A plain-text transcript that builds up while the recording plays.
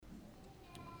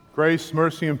Grace,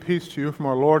 mercy, and peace to you from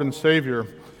our Lord and Savior,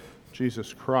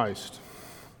 Jesus Christ.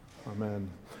 Amen.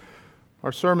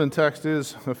 Our sermon text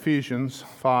is Ephesians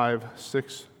 5,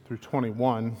 6 through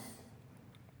 21.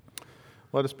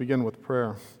 Let us begin with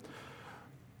prayer.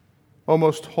 O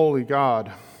most holy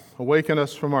God, awaken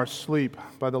us from our sleep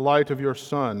by the light of your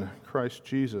Son, Christ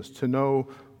Jesus, to know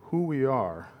who we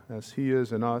are as he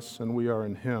is in us and we are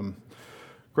in him.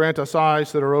 Grant us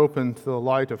eyes that are open to the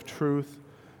light of truth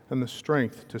and the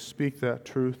strength to speak that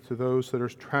truth to those that are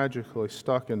tragically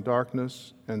stuck in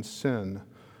darkness and sin,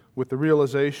 with the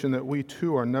realization that we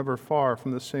too are never far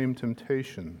from the same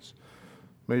temptations.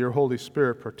 May your Holy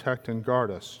Spirit protect and guard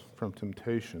us from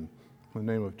temptation. In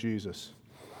the name of Jesus,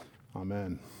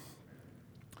 amen.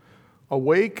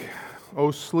 Awake,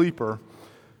 O sleeper,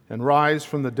 and rise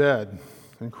from the dead,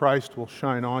 and Christ will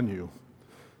shine on you.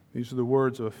 These are the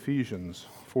words of Ephesians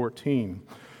 14.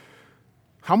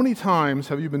 How many times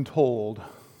have you been told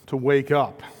to wake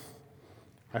up?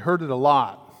 I heard it a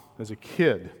lot as a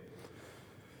kid.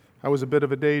 I was a bit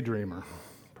of a daydreamer.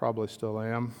 Probably still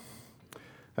am.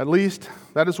 At least,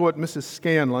 that is what Mrs.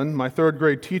 Scanlon, my third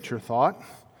grade teacher, thought.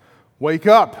 Wake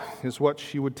up is what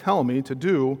she would tell me to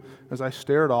do as I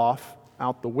stared off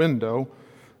out the window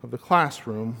of the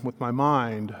classroom with my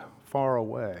mind far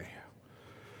away.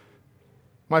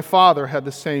 My father had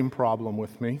the same problem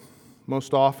with me,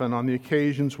 most often on the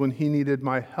occasions when he needed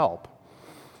my help.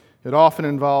 It often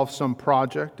involved some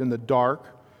project in the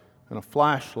dark and a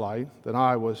flashlight that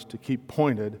I was to keep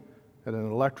pointed at an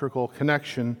electrical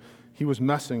connection he was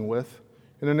messing with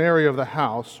in an area of the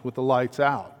house with the lights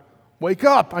out. Wake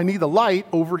up, I need the light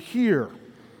over here.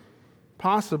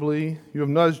 Possibly you have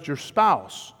nudged your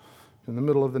spouse in the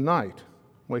middle of the night.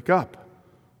 Wake up,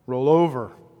 roll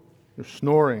over, you're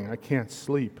snoring, I can't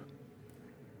sleep.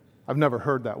 I've never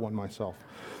heard that one myself.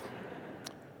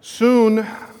 Soon,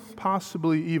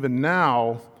 possibly even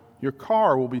now, your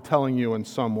car will be telling you in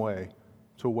some way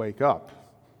to wake up.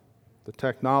 The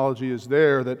technology is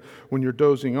there that when you're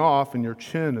dozing off and your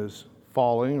chin is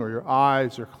falling or your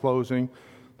eyes are closing,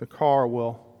 the car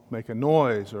will make a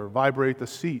noise or vibrate the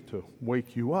seat to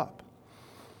wake you up.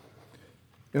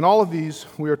 In all of these,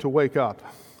 we are to wake up,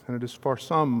 and it is for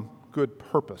some good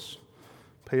purpose.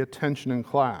 Pay attention in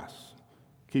class.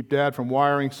 Keep Dad from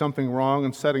wiring something wrong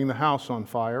and setting the house on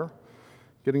fire.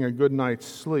 Getting a good night's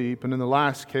sleep, and in the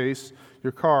last case,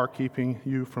 your car keeping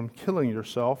you from killing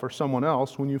yourself or someone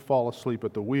else when you fall asleep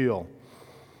at the wheel.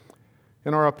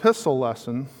 In our epistle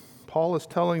lesson, Paul is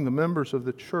telling the members of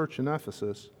the church in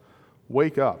Ephesus,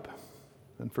 wake up,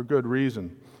 and for good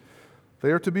reason.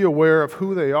 They are to be aware of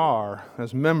who they are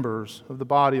as members of the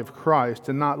body of Christ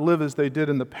and not live as they did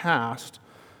in the past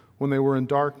when they were in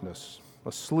darkness,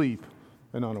 asleep,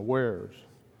 and unawares.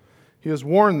 He has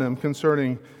warned them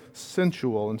concerning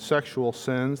sensual and sexual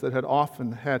sins that had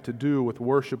often had to do with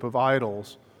worship of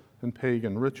idols and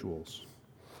pagan rituals.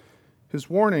 His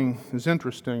warning is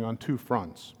interesting on two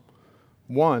fronts.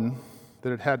 One,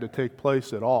 that it had to take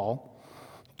place at all.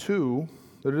 Two,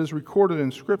 that it is recorded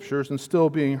in Scriptures and still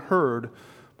being heard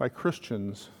by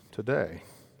Christians today.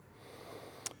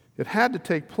 It had to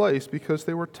take place because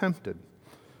they were tempted,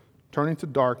 turning to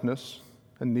darkness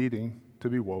and needing to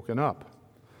be woken up.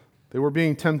 They were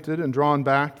being tempted and drawn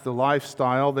back to the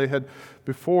lifestyle they had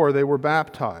before they were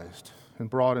baptized and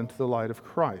brought into the light of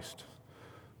Christ.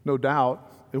 No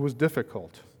doubt it was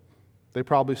difficult. They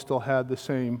probably still had the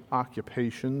same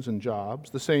occupations and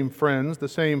jobs, the same friends, the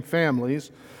same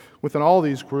families. Within all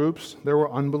these groups, there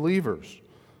were unbelievers.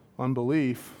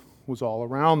 Unbelief was all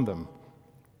around them.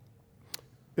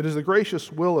 It is the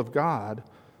gracious will of God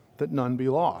that none be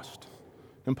lost.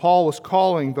 And Paul was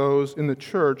calling those in the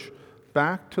church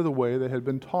back to the way they had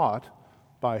been taught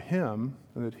by him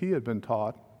and that he had been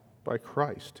taught by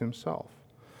Christ himself.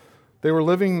 They were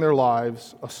living their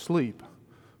lives asleep,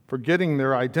 forgetting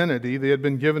their identity they had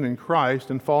been given in Christ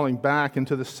and falling back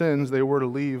into the sins they were to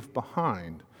leave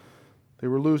behind. They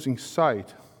were losing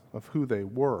sight of who they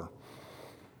were.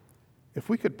 If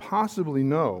we could possibly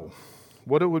know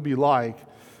what it would be like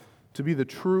to be the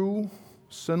true,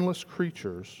 sinless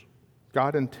creatures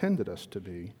God intended us to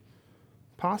be,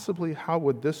 possibly how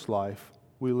would this life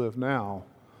we live now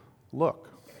look?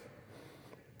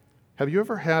 Have you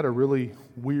ever had a really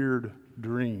weird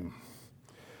dream?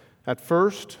 At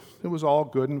first, it was all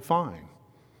good and fine.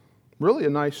 Really a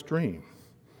nice dream.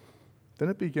 Then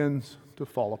it begins to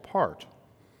fall apart.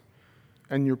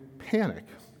 And you panic,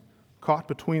 caught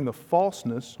between the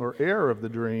falseness or error of the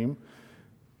dream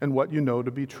and what you know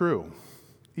to be true,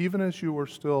 even as you were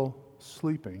still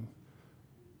sleeping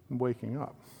and waking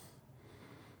up.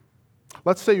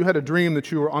 Let's say you had a dream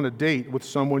that you were on a date with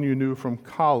someone you knew from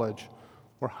college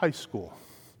or high school.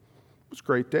 It was a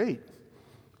great date.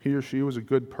 He or she was a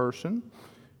good person,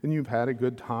 and you've had a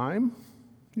good time.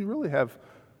 You really have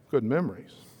good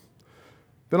memories.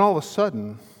 Then all of a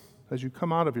sudden, as you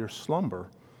come out of your slumber,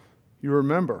 you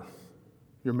remember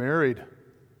you're married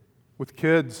with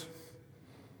kids,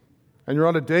 and you're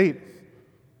on a date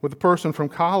with a person from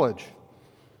college,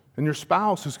 and your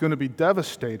spouse is going to be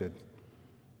devastated.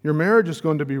 Your marriage is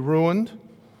going to be ruined.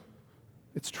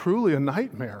 It's truly a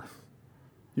nightmare.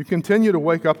 You continue to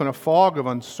wake up in a fog of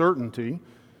uncertainty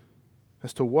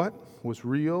as to what was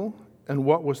real and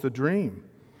what was the dream.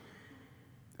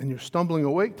 And you're stumbling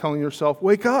awake, telling yourself,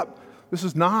 wake up, this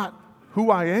is not who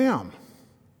I am.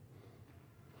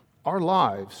 Our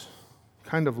lives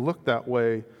kind of look that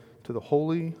way to the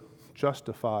holy,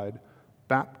 justified,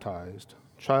 baptized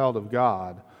child of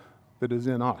God that is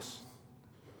in us.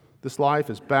 This life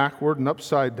is backward and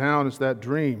upside down as that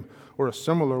dream or a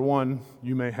similar one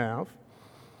you may have.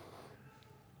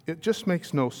 It just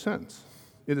makes no sense.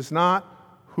 It is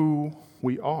not who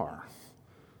we are.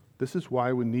 This is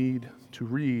why we need to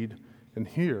read and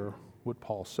hear what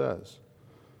Paul says.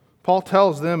 Paul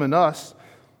tells them and us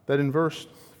that in verse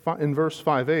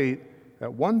 5:8,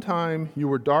 at one time you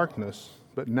were darkness,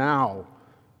 but now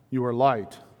you are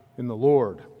light in the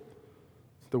Lord.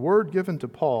 The word given to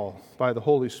Paul by the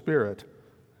Holy Spirit,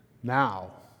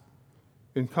 now,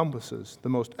 encompasses the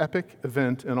most epic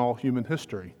event in all human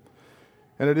history.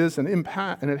 And it has an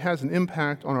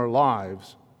impact on our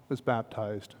lives as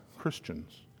baptized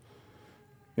Christians.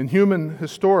 In human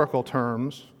historical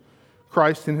terms,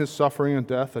 Christ in his suffering and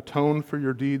death atoned for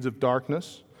your deeds of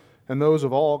darkness and those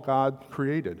of all God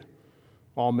created,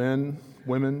 all men,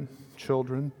 women,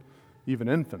 children, even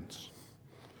infants.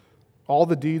 All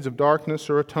the deeds of darkness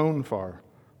are atoned for: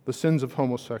 the sins of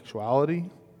homosexuality,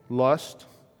 lust,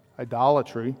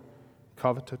 idolatry,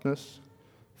 covetousness,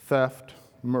 theft,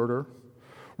 murder.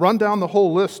 Run down the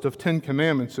whole list of 10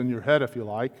 commandments in your head if you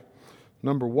like.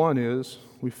 Number 1 is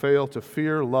we fail to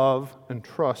fear, love, and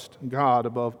trust God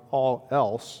above all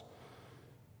else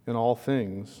in all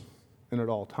things and at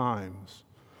all times.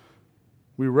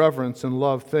 We reverence and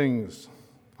love things,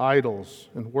 idols,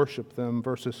 and worship them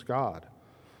versus God.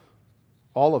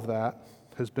 All of that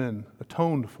has been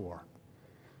atoned for.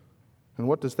 And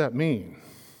what does that mean?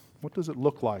 What does it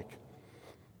look like?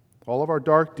 All of our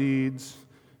dark deeds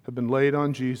have been laid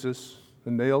on Jesus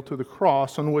and nailed to the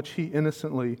cross on which he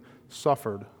innocently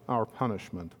suffered our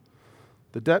punishment.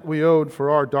 The debt we owed for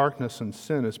our darkness and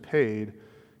sin is paid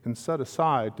and set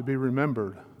aside to be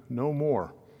remembered no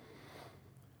more.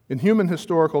 In human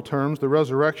historical terms, the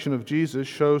resurrection of Jesus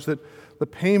shows that the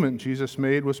payment Jesus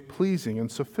made was pleasing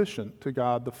and sufficient to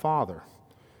God the Father.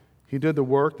 He did the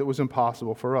work that was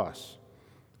impossible for us.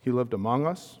 He lived among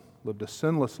us, lived a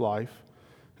sinless life,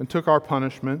 and took our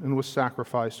punishment and was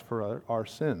sacrificed for our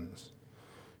sins.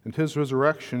 And his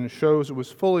resurrection shows it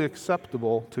was fully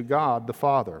acceptable to God the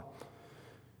Father.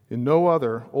 In no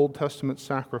other Old Testament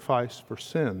sacrifice for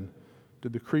sin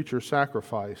did the creature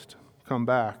sacrificed come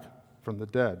back from the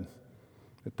dead.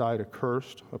 It died a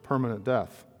cursed, a permanent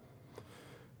death.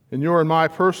 In your and my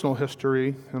personal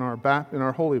history, in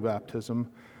our holy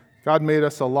baptism, God made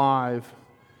us alive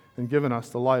and given us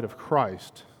the light of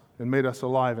Christ and made us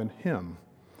alive in him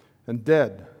and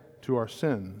dead to our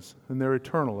sins and their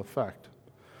eternal effect.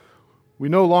 We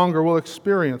no longer will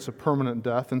experience a permanent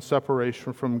death and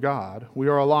separation from God. We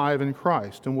are alive in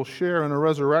Christ and will share in a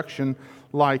resurrection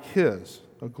like his,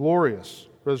 a glorious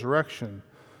resurrection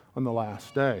on the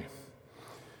last day.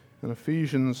 In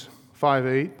Ephesians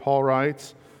 5:8, Paul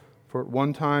writes, "For at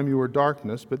one time you were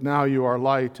darkness, but now you are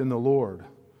light in the Lord."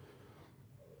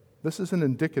 This is an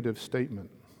indicative statement.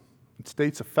 It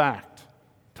states a fact,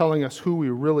 telling us who we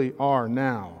really are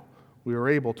now. We are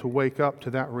able to wake up to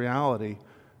that reality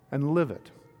and live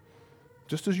it.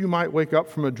 Just as you might wake up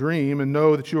from a dream and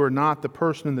know that you are not the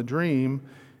person in the dream,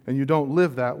 and you don't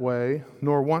live that way,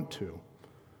 nor want to.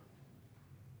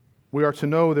 We are to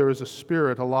know there is a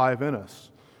spirit alive in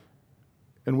us,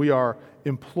 and we are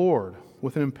implored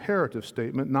with an imperative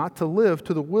statement not to live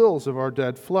to the wills of our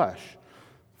dead flesh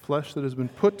that has been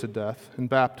put to death in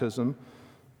baptism,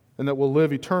 and that will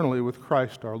live eternally with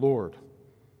Christ our Lord.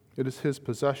 It is his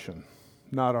possession,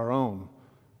 not our own,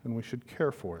 and we should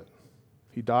care for it.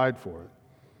 He died for it.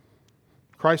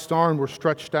 Christ's arms were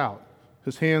stretched out.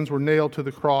 His hands were nailed to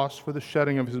the cross for the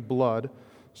shedding of his blood,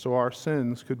 so our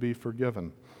sins could be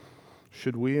forgiven.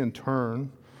 Should we, in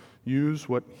turn, use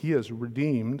what he has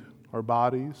redeemed, our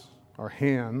bodies, our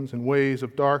hands, in ways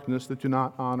of darkness that do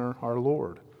not honor our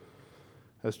Lord?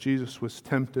 As Jesus was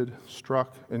tempted,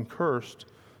 struck, and cursed,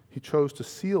 he chose to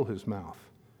seal his mouth,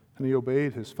 and he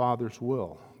obeyed his Father's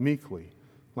will, meekly,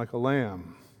 like a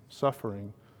lamb,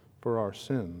 suffering for our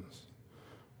sins,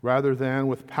 rather than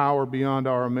with power beyond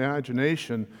our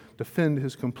imagination defend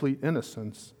his complete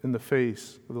innocence in the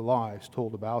face of the lies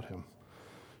told about him?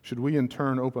 Should we in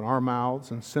turn open our mouths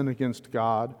and sin against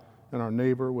God and our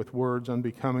neighbor with words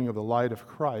unbecoming of the light of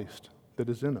Christ that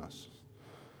is in us?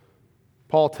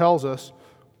 Paul tells us,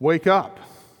 wake up.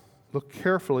 Look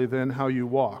carefully then how you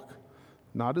walk,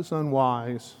 not as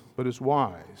unwise, but as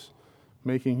wise,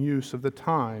 making use of the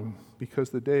time because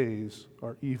the days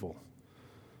are evil.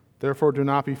 Therefore do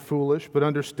not be foolish, but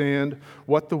understand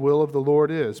what the will of the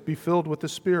Lord is. Be filled with the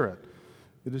Spirit.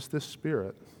 It is this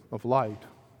Spirit of light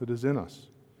that is in us.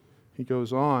 He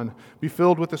goes on, be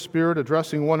filled with the Spirit,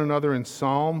 addressing one another in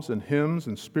psalms and hymns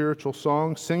and spiritual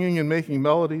songs, singing and making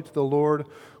melody to the Lord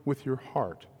with your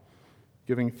heart,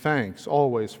 giving thanks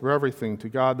always for everything to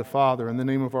God the Father in the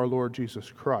name of our Lord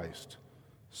Jesus Christ,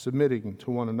 submitting to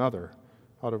one another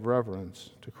out of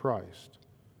reverence to Christ.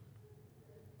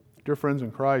 Dear friends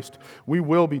in Christ, we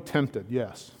will be tempted,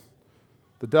 yes.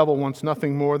 The devil wants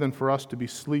nothing more than for us to be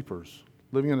sleepers,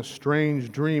 living in a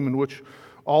strange dream in which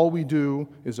all we do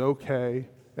is okay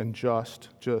and just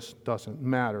doesn't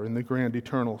matter in the grand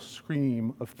eternal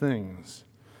scheme of things.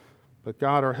 But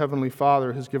God, our Heavenly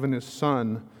Father, has given His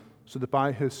Son so that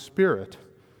by His Spirit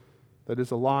that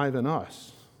is alive in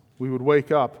us, we would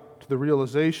wake up to the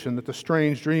realization that the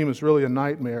strange dream is really a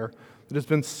nightmare that has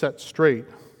been set straight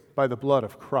by the blood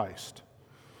of Christ.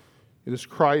 It is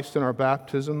Christ in our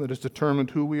baptism that has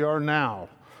determined who we are now.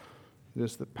 It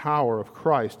is the power of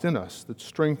Christ in us that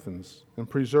strengthens and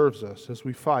preserves us as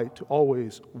we fight to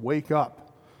always wake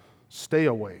up, stay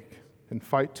awake, and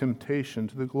fight temptation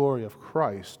to the glory of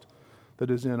Christ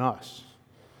that is in us.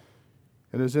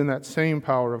 It is in that same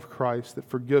power of Christ that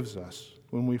forgives us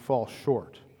when we fall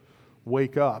short.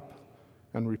 Wake up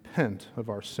and repent of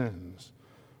our sins.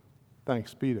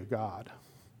 Thanks be to God.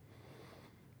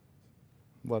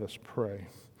 Let us pray.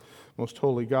 Most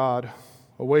holy God,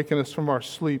 awaken us from our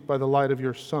sleep by the light of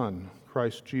your Son,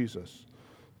 Christ Jesus,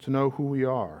 to know who we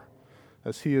are,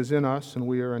 as He is in us and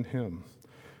we are in Him.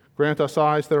 Grant us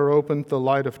eyes that are open to the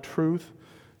light of truth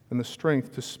and the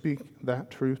strength to speak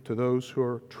that truth to those who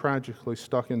are tragically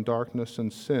stuck in darkness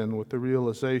and sin with the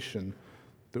realization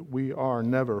that we are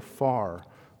never far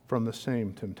from the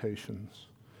same temptations.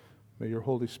 May your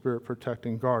Holy Spirit protect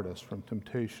and guard us from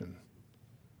temptation.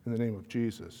 In the name of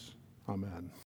Jesus, amen.